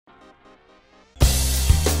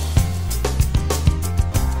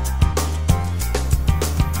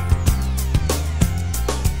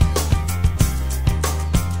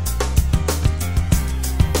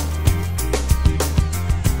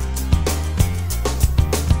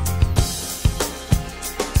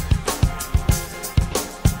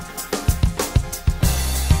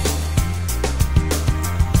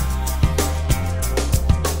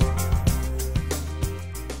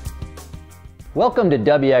Welcome to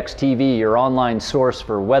WXTV, your online source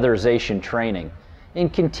for weatherization training. In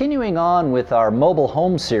continuing on with our mobile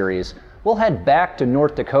home series, we'll head back to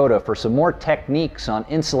North Dakota for some more techniques on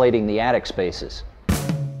insulating the attic spaces.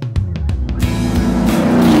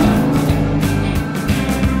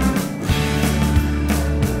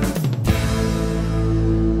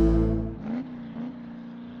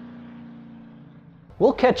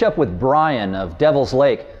 We'll catch up with Brian of Devil's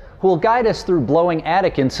Lake, who will guide us through blowing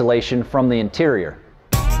attic insulation from the interior.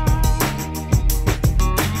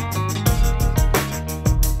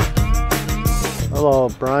 Hello,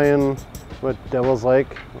 Brian with Devil's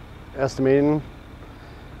Lake Estimating.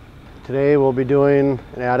 Today we'll be doing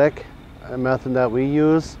an attic, a method that we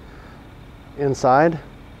use inside,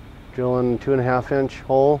 drilling 2.5-inch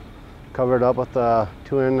hole covered up with a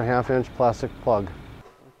 2.5-inch plastic plug.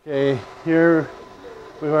 Okay, here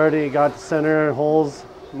we've already got the center holes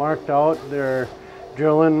marked out. They're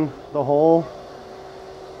drilling the hole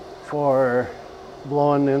for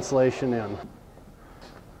blowing the insulation in.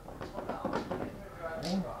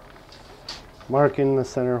 Marking the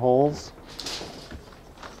center holes.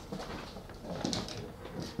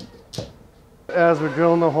 As we're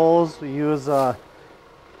drilling the holes, we use a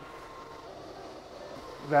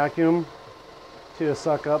vacuum to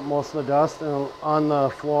suck up most of the dust, and on the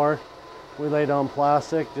floor we lay down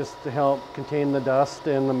plastic just to help contain the dust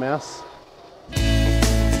and the mess.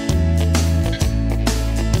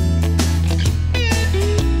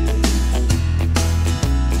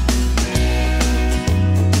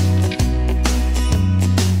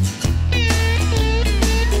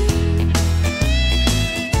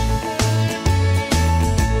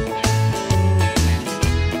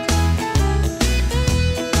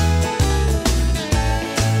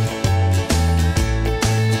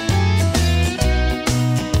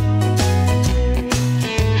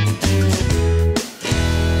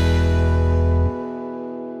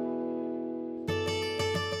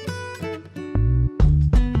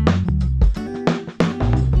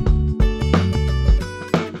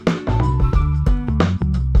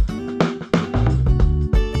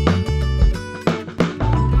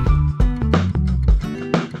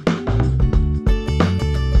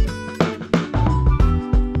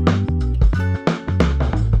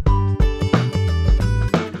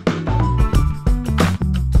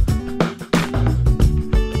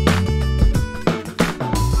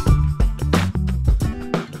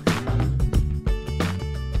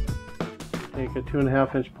 Take a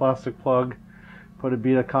 2.5-inch plastic plug, put a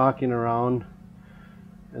bead of caulking around,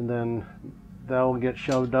 and then that will get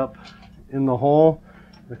shoved up in the hole.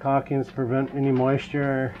 The caulkings prevent any moisture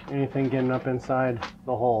or anything getting up inside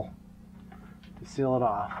the hole to seal it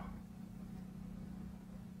off.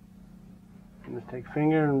 And just take a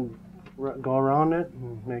finger and go around it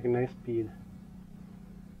and make a nice bead.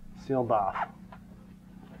 Sealed off.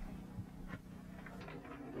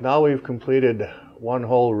 Now we've completed one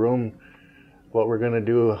whole room. What we're going to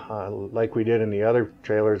do, like we did in the other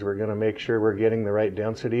trailers, we're going to make sure we're getting the right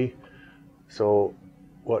density. So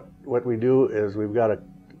what we do is we've got a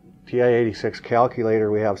TI-86 calculator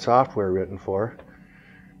we have software written for,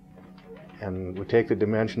 and we take the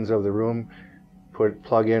dimensions of the room,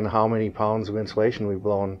 plug in how many pounds of insulation we've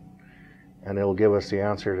blown, and it'll give us the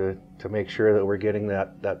answer to make sure that we're getting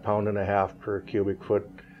that 1.5 pounds per cubic foot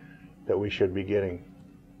that we should be getting.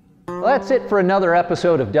 Well, that's it for another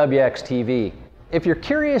episode of WXTV. If you're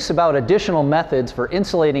curious about additional methods for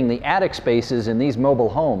insulating the attic spaces in these mobile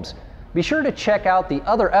homes, be sure to check out the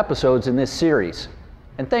other episodes in this series.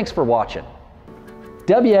 And thanks for watching.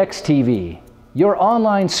 WXTV, your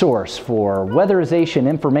online source for weatherization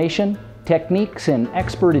information, techniques, and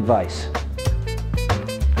expert advice.